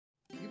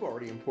You've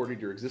already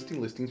imported your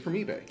existing listings from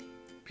eBay.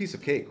 Piece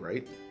of cake,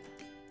 right?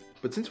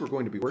 But since we're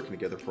going to be working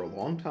together for a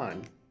long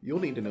time,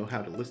 you'll need to know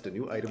how to list a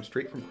new item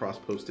straight from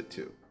CrossPostIt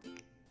too.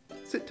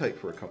 Sit tight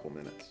for a couple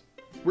minutes.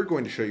 We're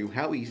going to show you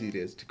how easy it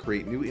is to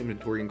create new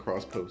inventory in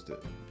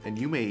CrossPostIt, and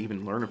you may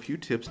even learn a few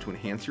tips to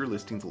enhance your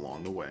listings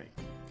along the way.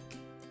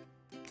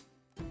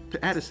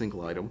 To add a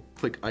single item,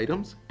 click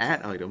Items,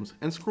 Add Items,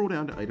 and scroll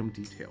down to Item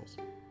Details.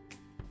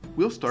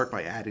 We'll start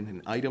by adding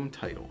an item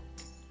title.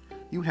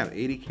 You have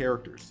 80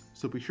 characters,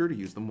 so be sure to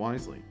use them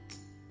wisely.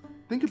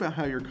 Think about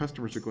how your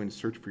customers are going to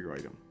search for your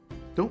item.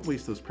 Don't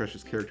waste those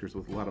precious characters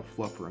with a lot of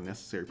fluff or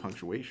unnecessary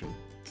punctuation.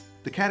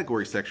 The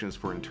category section is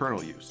for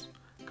internal use.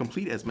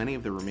 Complete as many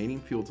of the remaining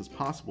fields as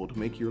possible to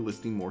make your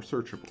listing more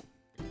searchable.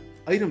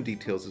 Item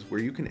details is where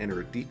you can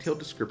enter a detailed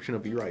description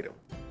of your item.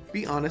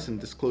 Be honest and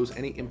disclose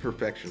any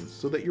imperfections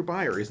so that your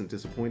buyer isn't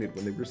disappointed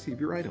when they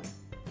receive your item.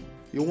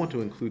 You'll want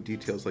to include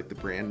details like the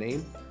brand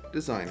name,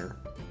 designer,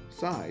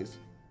 size,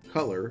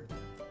 color,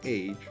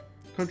 age,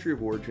 country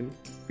of origin,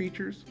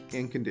 features,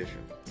 and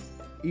condition,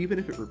 even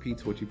if it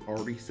repeats what you've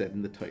already said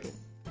in the title.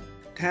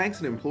 Tags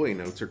and employee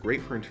notes are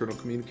great for internal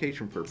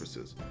communication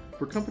purposes,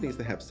 for companies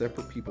that have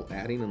separate people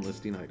adding and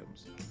listing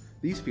items.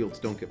 These fields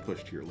don't get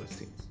pushed to your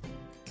listings.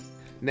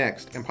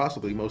 Next, and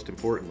possibly most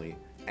importantly,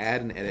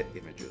 add and edit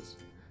images.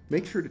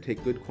 Make sure to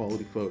take good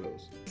quality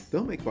photos.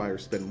 They'll make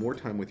buyers spend more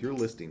time with your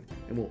listing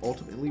and will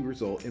ultimately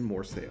result in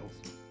more sales.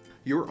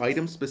 Your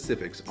item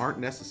specifics aren't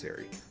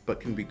necessary, but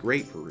can be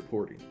great for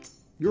reporting.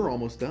 You're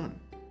almost done.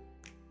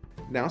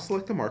 Now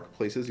select the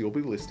marketplaces you'll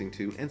be listing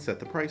to and set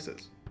the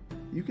prices.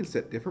 You can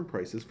set different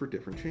prices for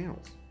different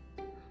channels.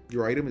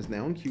 Your item is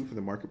now in queue for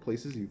the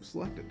marketplaces you've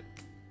selected.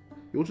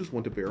 You'll just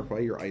want to verify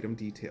your item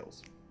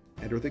details.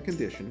 Enter the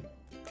condition,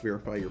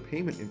 verify your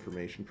payment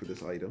information for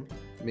this item,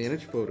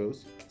 manage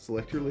photos,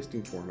 select your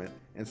listing format,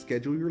 and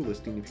schedule your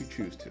listing if you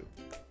choose to.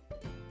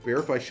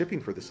 Verify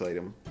shipping for this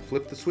item,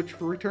 flip the switch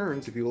for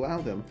returns if you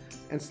allow them,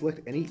 and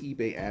select any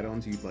eBay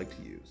add-ons you'd like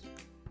to use.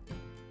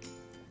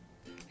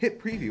 Hit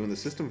preview and the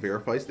system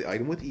verifies the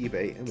item with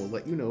eBay and will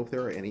let you know if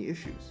there are any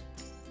issues.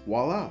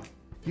 Voila!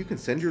 You can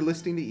send your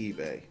listing to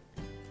eBay.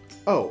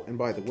 Oh, and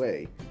by the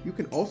way, you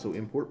can also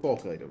import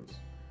bulk items.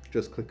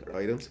 Just click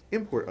Items,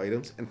 Import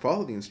Items, and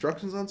follow the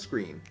instructions on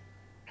screen.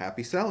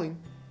 Happy selling!